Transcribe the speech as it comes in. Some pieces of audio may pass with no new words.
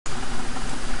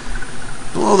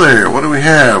Hello there, what do we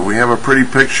have? We have a pretty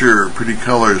picture, pretty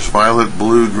colors, violet,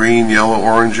 blue, green, yellow,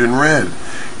 orange, and red.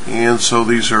 And so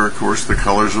these are, of course, the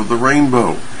colors of the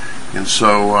rainbow. And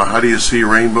so how do you see a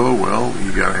rainbow? Well,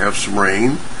 you got to have some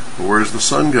rain. But where's the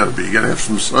sun got to be? You got to have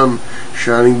some sun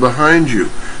shining behind you.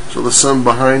 So the sun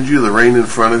behind you, the rain in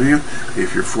front of you.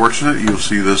 If you're fortunate, you'll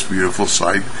see this beautiful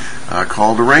sight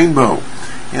called a rainbow.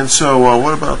 And so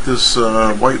what about this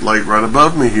white light right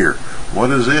above me here?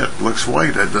 What is it? It looks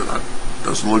white. It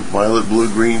doesn't look violet, blue,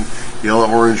 green, yellow,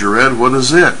 orange, or red. What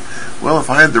is it? Well, if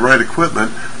I had the right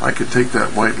equipment, I could take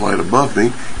that white light above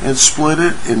me and split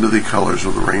it into the colors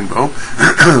of the rainbow,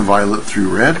 violet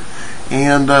through red.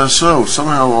 And so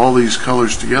somehow all these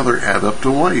colors together add up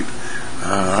to white.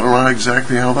 I don't know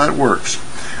exactly how that works.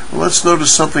 Well, let's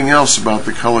notice something else about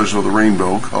the colors of the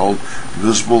rainbow called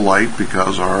visible light,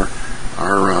 because our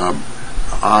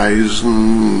eyes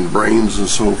and brains and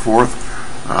so forth,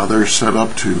 they're set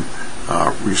up to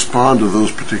respond to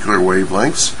those particular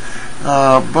wavelengths.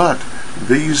 But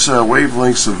these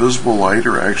wavelengths of visible light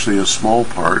are actually a small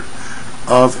part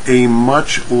of a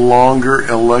much longer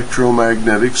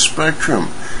electromagnetic spectrum.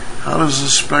 How does the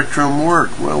spectrum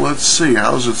work? Well, let's see.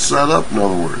 How is it set up, in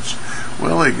other words?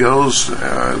 Well, it goes,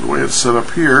 the way it's set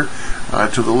up here,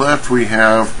 to the left we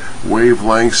have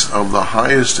wavelengths of the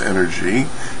highest energy,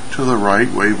 to the right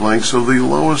wavelengths of the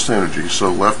lowest energy.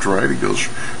 So left to right, it goes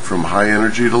from high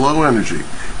energy to low energy.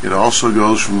 It also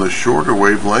goes from the shorter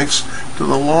wavelengths to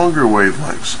the longer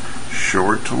wavelengths,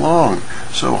 short to long.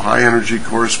 So high energy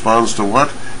corresponds to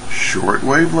what? Short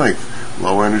wavelength.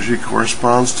 Low energy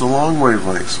corresponds to long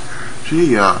wavelengths.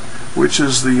 Gee, which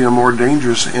is the more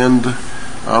dangerous end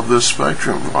of the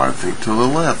spectrum? Well, I think to the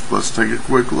left. Let's take a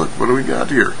quick look. What do we got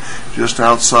here? Just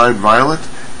outside violet,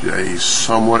 a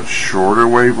somewhat shorter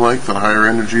wavelength and higher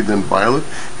energy than violet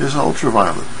is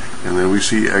ultraviolet. And then we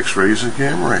see X-rays and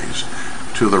gamma rays.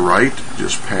 To the right,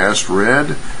 just past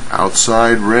red,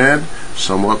 outside red,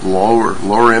 somewhat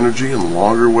lower energy and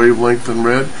longer wavelength than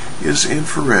red is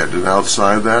infrared. And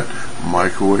outside that,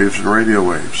 microwaves and radio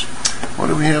waves. What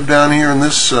do we have down here in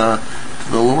this, the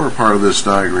lower part of this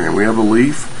diagram? We have a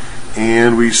leaf,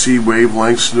 and we see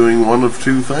wavelengths doing one of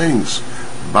two things: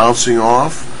 bouncing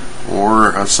off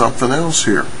or something else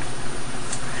here.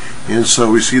 And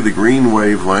so we see the green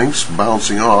wavelengths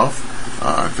bouncing off.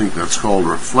 I think that's called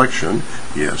reflection.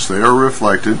 Yes, they are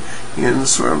reflected in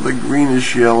sort of the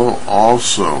greenish yellow,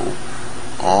 also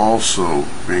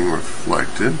being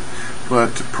reflected. But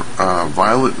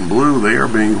violet and blue, they are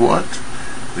being what?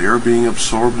 They are being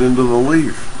absorbed into the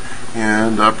leaf.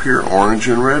 And up here, orange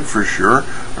and red for sure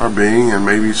are being, and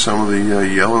maybe some of the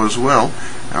yellow as well,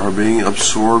 are being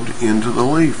absorbed into the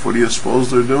leaf. What do you suppose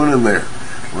they're doing in there?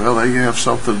 Well, they have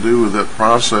something to do with that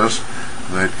process,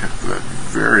 that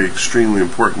very extremely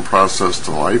important process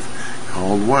to life,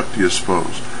 called what do you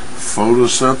suppose?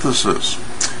 Photosynthesis.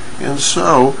 And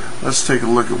so, let's take a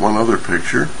look at one other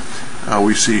picture.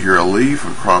 We see here a leaf,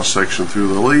 a cross-section through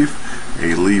the leaf,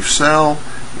 a leaf cell,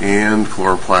 and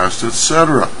chloroplast,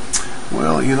 etc.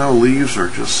 Well, you know, leaves are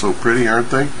just so pretty, aren't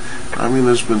they? I mean,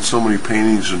 there's been so many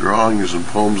paintings and drawings and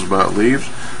poems about leaves,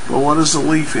 but what is the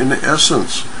leaf in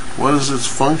essence? What is its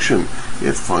function?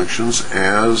 It functions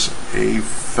as a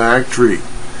factory.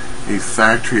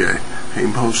 A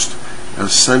most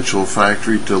essential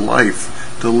factory to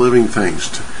life, to living things,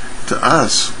 to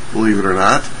us, believe it or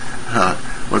not.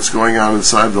 What's going on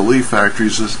inside the leaf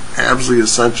factories is absolutely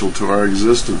essential to our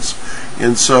existence.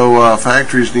 And so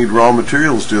factories need raw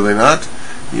materials, do they not?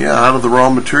 Yeah, out of the raw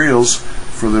materials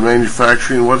for the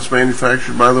manufacturing, what's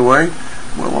manufactured, by the way?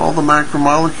 Well, all the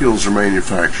macromolecules are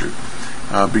manufactured.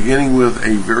 Beginning with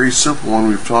a very simple one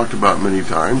we've talked about many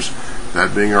times,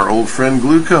 that being our old friend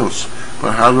glucose.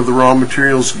 But how do the raw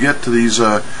materials get to these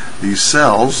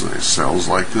cells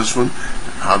like this one?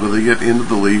 How do they get into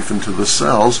the leaf and to the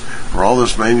cells where all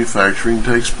this manufacturing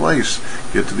takes place?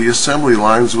 Get to the assembly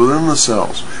lines within the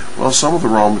cells. Well, some of the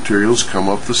raw materials come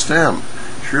up the stem.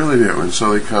 Sure they do. And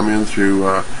so they come in through,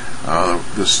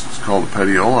 this is called the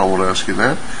petiole, I won't ask you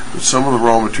that. But some of the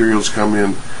raw materials come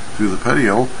in through the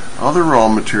petiole. Other raw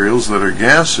materials that are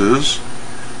gases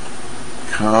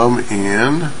come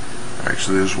in.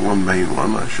 Actually, there's one main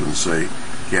one. I shouldn't say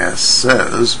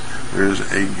gases. There's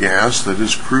a gas that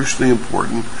is crucially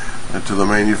important to the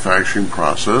manufacturing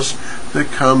process that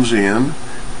comes in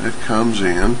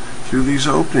through these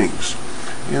openings.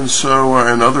 And so,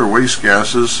 and other waste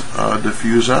gases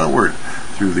diffuse outward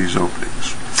through these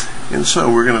openings. And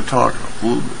so we're going to talk a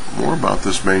little bit more about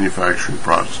this manufacturing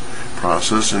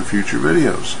process in future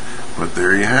videos. But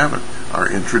there you have it, our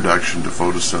introduction to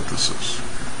photosynthesis.